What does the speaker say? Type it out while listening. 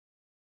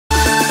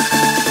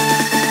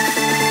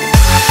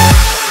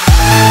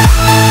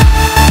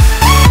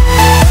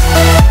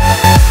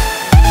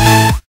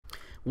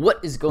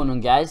What is going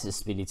on, guys?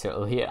 It's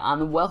SpeedyTurtle here,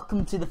 and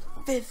welcome to the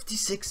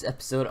 56th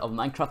episode of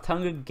Minecraft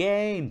Hunger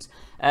Games.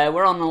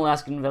 We're on the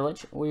Alaskan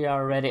village. We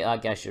are ready.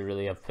 That guy should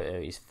really have put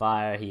out his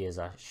fire. He is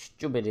a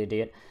stupid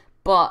idiot.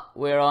 But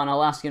we're on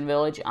Alaskan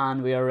village,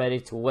 and we are ready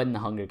to win the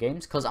Hunger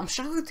Games, because I'm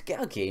struggling to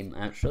get a game,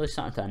 and it's really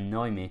starting to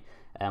annoy me.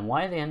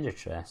 Why are they ender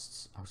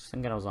chests? I was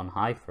thinking I was on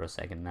Hive for a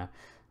second there.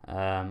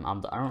 I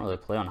don't really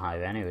play on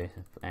Hive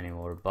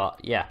anymore, but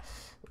yeah.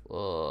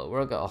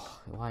 We're going.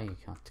 Oh, why you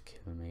have to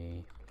kill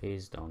me?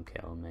 Please don't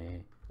kill me.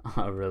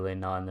 I'm really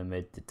not in the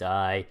mood to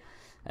die.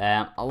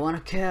 I want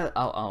to kill.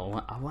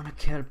 I want to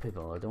kill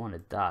people. I don't want to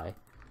die.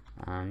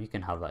 You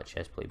can have that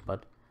chest plate,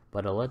 bud.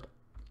 But a lid.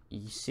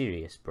 You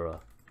serious, bro?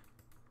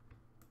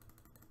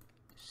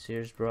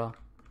 Serious, bro?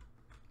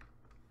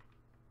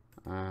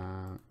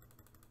 Gonna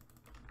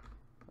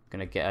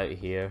get out of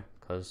here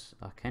because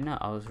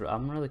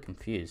I'm really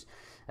confused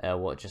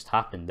what just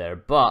happened there,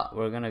 but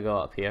we're gonna go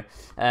up here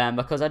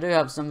because I do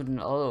have a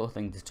little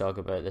thing to talk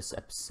about this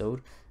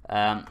episode.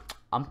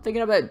 I'm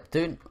thinking about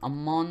doing a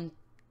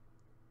montage.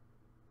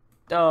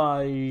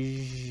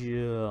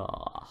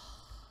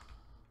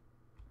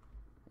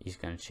 He's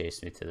gonna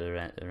chase me to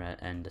the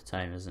end of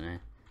time, isn't he? If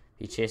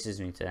he chases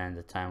me to the end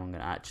of time, I'm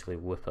gonna actually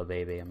whip a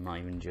baby. I'm not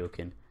even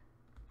joking.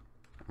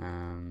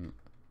 For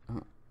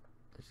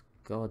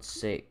God's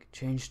sake,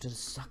 change to the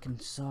sucking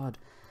sod.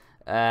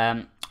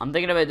 I'm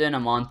thinking about doing a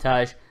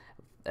montage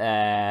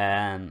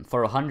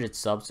for 100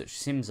 subs, which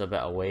seems a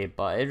bit away,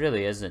 but it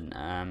really isn't.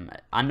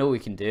 I know we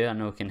can do it. I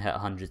know we can hit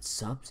 100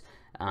 subs,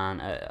 and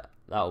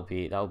that'll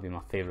be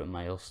my favorite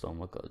milestone,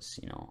 because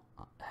you know,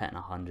 hitting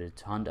 100,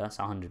 that's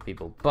 100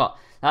 people. But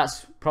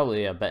that's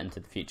probably a bit into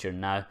the future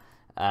now,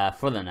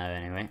 for the now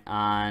anyway.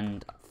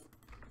 And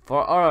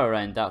for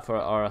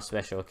our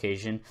special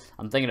occasion,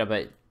 I'm thinking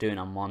about doing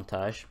a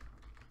montage.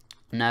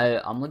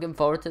 Now, I'm looking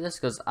forward to this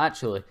because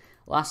actually,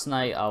 last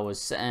night I was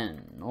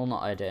sitting, well,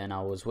 not editing,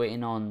 I was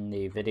waiting on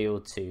the video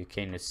to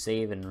kind of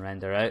save and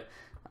render out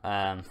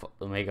for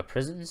Omega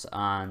Prisons,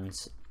 and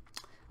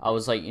I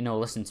was like, you know,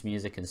 listening to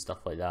music and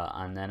stuff like that,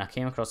 and then I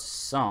came across a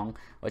song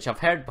which I've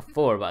heard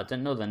before, but I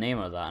didn't know the name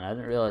of that, and I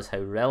didn't realize how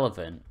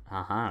relevant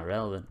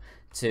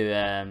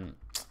to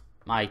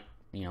my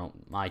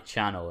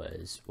channel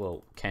is,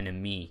 well, kind of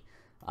me,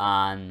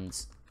 and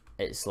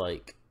it's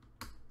like,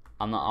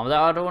 I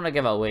don't want to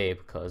give it away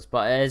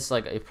but it is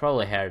like, you've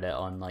probably heard it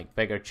on like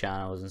bigger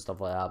channels and stuff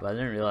like that, but I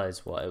didn't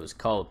realize what it was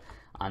called,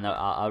 and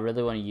I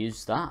really want to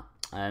use that,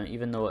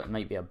 even though it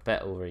might be a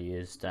bit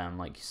overused.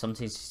 Like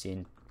sometimes you've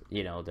seen,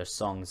 you know, there's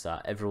songs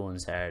that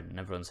everyone's heard it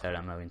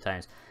a million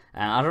times,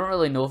 and I don't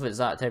really know if it's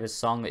that type of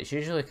song, but it's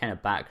usually kind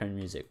of background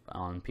music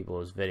on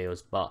people's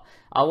videos, but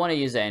I want to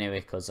use it anyway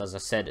because, as I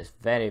said, it's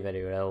very,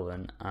 very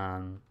relevant.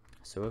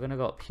 So we're gonna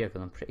go up here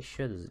because I'm pretty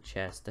sure there's a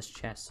chest. This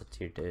chest's a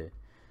tier 2.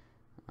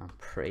 I'm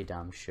pretty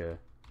damn sure,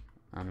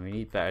 and we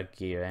need better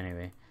gear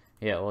anyway.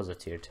 Yeah, it was a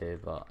tier 2,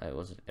 but it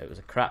was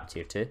a crap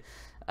tier 2. We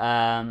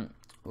want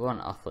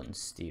Ufflet and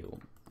Steel.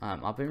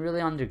 I've been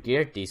really under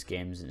geared these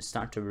games, and it's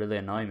starting to really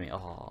annoy me.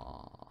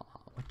 Oh,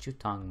 what you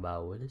talking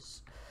about,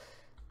 Willis?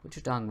 What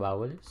you talking about,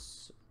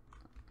 Willis?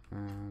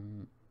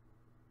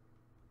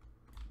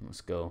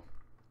 Let's go.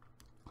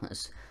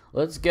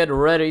 Let's get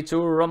ready to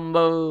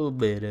rumble.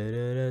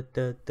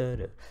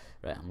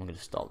 Right, I'm gonna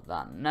stop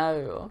that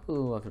now.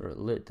 Oh, I've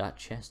loot that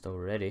chest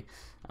already.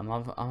 I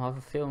have a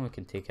feeling we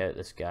can take out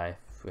this guy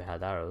if we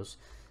had arrows.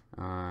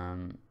 I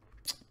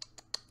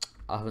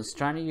was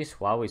trying to use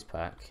Huawei's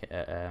pack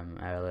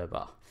earlier,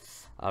 but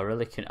I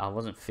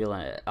wasn't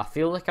feeling it. I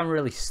feel like I'm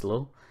really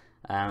slow,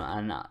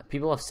 and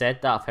people have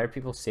said that. I've heard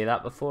people say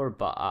that before,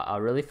 but I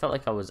really felt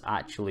like I was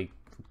actually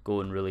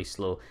going really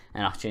slow,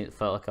 and I actually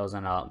felt like I was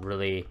in a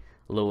really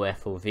low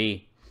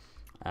FOV.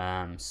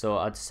 So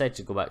I decided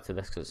to go back to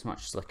this because it's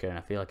much slicker, and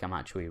I feel like I'm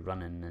actually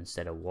running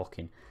instead of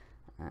walking.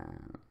 I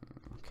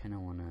kind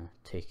of want to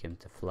take him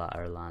to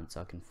flatter land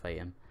so I can fight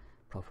him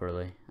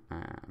properly.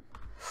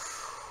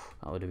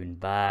 That would have been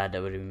bad.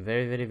 That would have been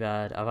very, very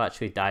bad. I've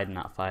actually died in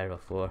that fire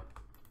before.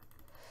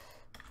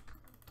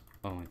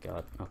 Oh my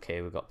god.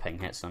 Okay, we got ping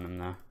hits on him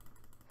now.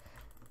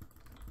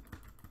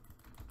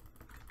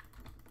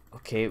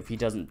 Okay, if he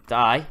doesn't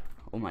die.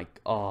 Oh my.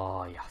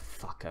 Oh, you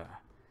fucker.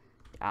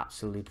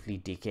 Absolutely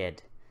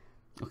dickhead.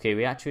 Okay,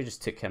 we actually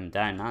just took him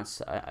down.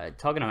 That's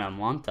talking about a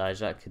montage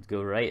that could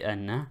go right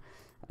in there.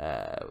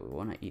 We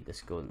want to eat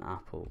this golden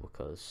apple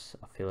because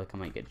I feel like I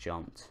might get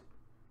jumped.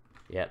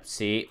 Yep,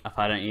 see, if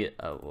I don't eat,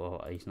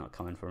 well, he's not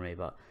coming for me,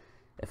 but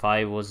if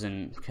I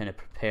wasn't kind of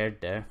prepared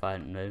there, if I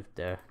hadn't moved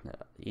there,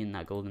 eating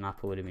that golden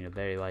apple would have been a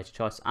very wise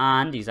choice.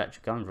 And he's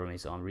actually coming for me,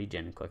 so I'm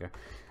regenerating quicker.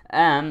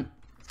 What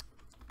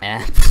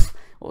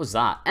was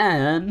that?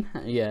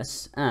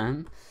 Yes,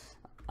 I've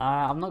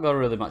not got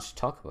really much to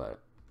talk about,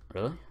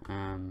 really.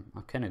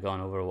 I've kind of gone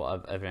over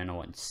what everything I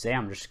wanted to say.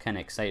 I'm just kind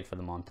of excited for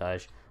the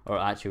montage, or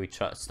actually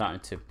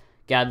starting to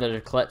gather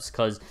the clips,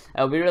 because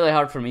it'll be really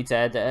hard for me to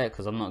edit it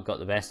because I've not got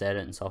the best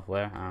editing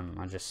software.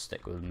 I just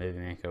stick with Movie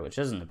Maker, which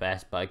isn't the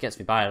best, but it gets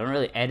me by. I don't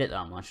really edit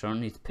that much. I don't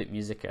need to put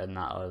music in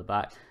that out of the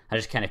back. I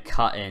just kind of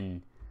cut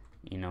in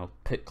you know,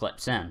 put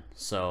clips in.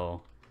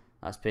 So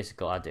that's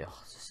basically what I do.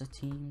 Oh, is this a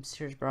team?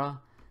 Serious, bro?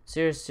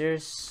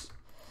 Serious?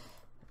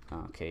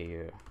 Okay,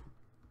 you're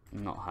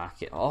not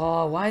hacking.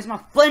 Oh, why is my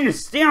flint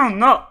still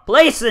not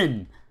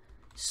placing?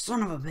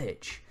 Son of a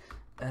bitch.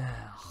 I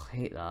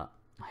hate that.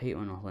 I hate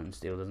when my flint and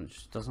steel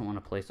doesn't want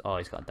to place. Oh,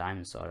 he's got a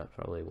diamond sword. That's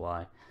probably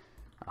why.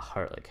 I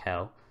hurt like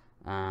hell.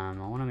 I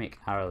want to make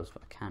arrows,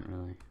 but I can't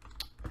really.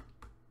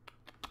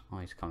 Oh,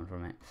 he's coming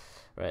from it.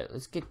 Right,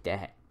 let's get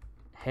that.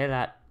 Hear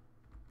that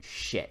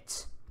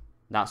shit.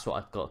 That's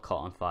what I got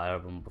caught on fire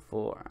from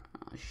before.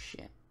 Oh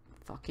shit.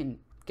 Fucking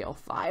get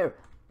off fire.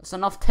 That's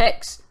enough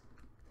ticks.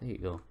 There you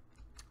go.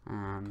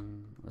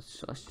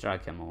 Let's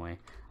drag him away.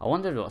 I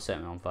wondered what set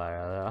me on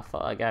fire. I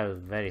thought that guy was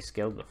very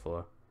skilled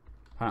before.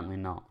 Apparently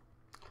not.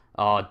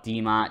 Oh,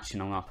 D-match,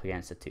 and I'm up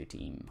against a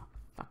 2-team.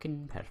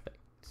 Fucking perfect.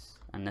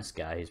 And this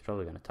guy is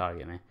probably going to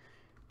target me.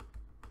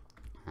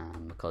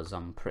 Because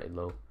I'm pretty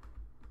low.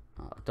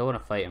 I don't want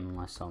to fight him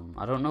unless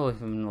I don't know if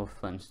even know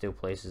flint and steel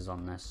places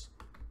on this.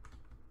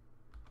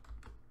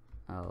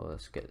 Oh,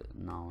 let's get.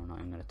 No, we're not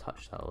even going to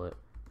touch that loot.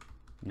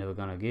 Never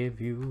gonna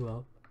give you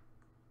up.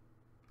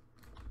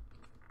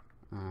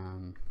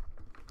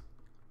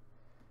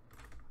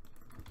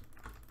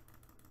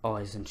 Oh,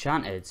 he's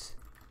enchanted.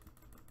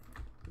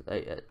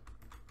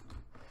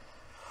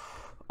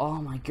 Oh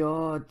my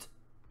god.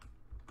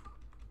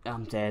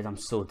 I'm dead. I'm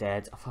so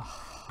dead.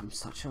 I'm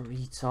such a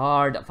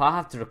retard. If I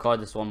have to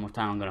record this one more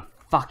time, I'm gonna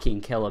fucking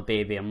kill a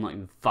baby. I'm not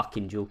even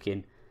fucking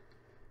joking.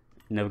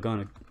 Never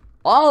gonna.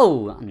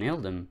 Oh, I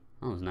nailed him.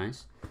 That was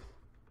nice.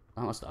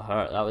 That must have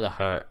hurt. That would have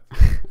hurt.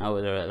 that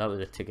would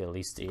have took at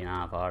least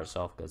 3.5 hearts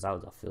off, because that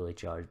was a fully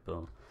charged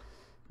bow.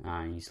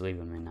 And he's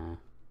leaving me now.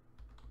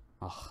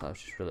 Oh, that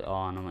was just really.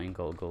 Oh, and I might even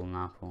got a golden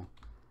apple.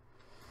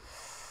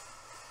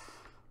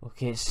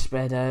 Okay,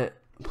 spread out.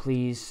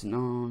 Please,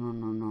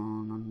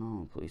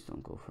 no. Please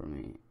don't go for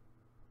me.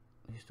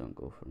 Please don't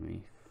go for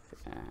me.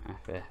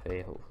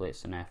 FFA, hopefully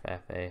it's an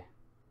FFA.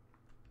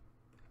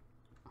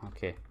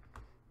 Okay.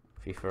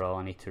 Free for all,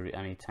 I need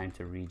time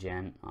to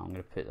regen. I'm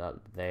gonna put that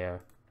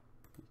there.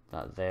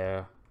 That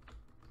there.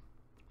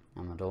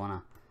 And I don't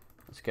wanna.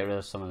 Let's get rid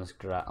of some of this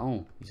grass.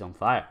 Oh, he's on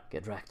fire.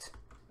 Get wrecked.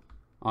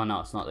 Oh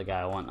no, it's not the guy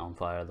I want on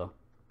fire though.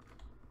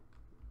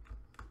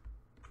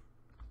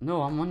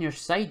 No, I'm on your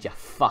side, you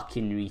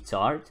fucking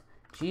retard.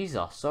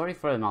 Jesus, sorry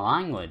for my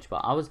language,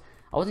 but I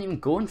wasn't even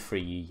going for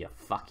you, you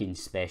fucking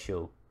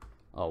special.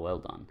 Oh, well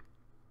done.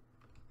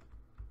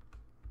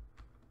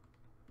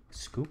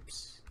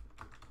 Scoops.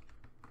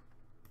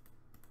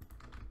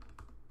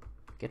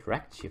 Get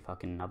wrecked, you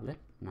fucking nublet.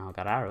 Now I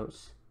got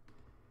arrows.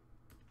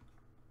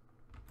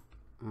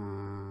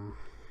 Huh?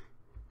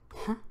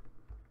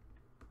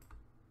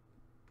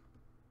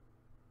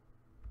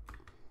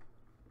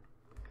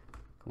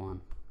 Come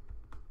on.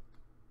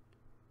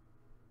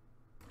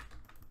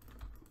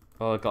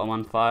 Oh, I got him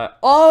on fire.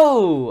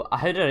 Oh!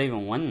 How did I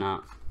even win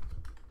that?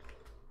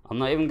 I'm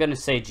not even going to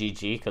say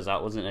GG, because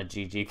that wasn't a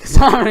GG, because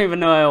I don't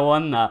even know how I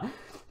won that.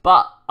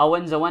 But a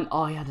win's a win.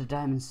 Oh, he had a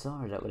diamond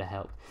sword. That would have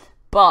helped.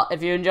 But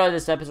if you enjoyed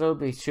this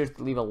episode, be sure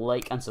to leave a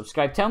like and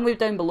subscribe. Tell me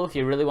down below if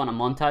you really want a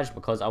montage,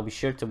 because I'll be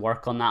sure to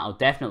work on that. I'll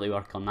definitely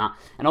work on that.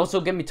 And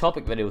also give me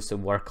topic videos to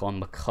work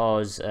on,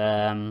 because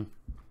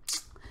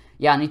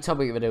yeah, I need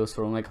topic videos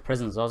for Omega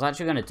Prisons. I was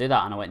actually going to do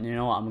that, and I went, you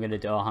know what, I'm going to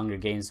do a Hunger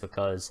Games,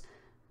 because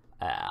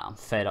I'm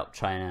fed up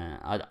trying to.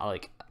 I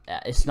like.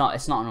 It's not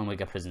an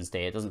Omega Prisons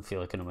day. It doesn't feel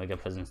like an Omega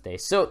Prisons day.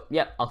 So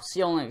yeah, I'll see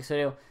you all in the next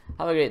video.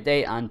 Have a great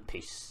day and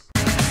peace.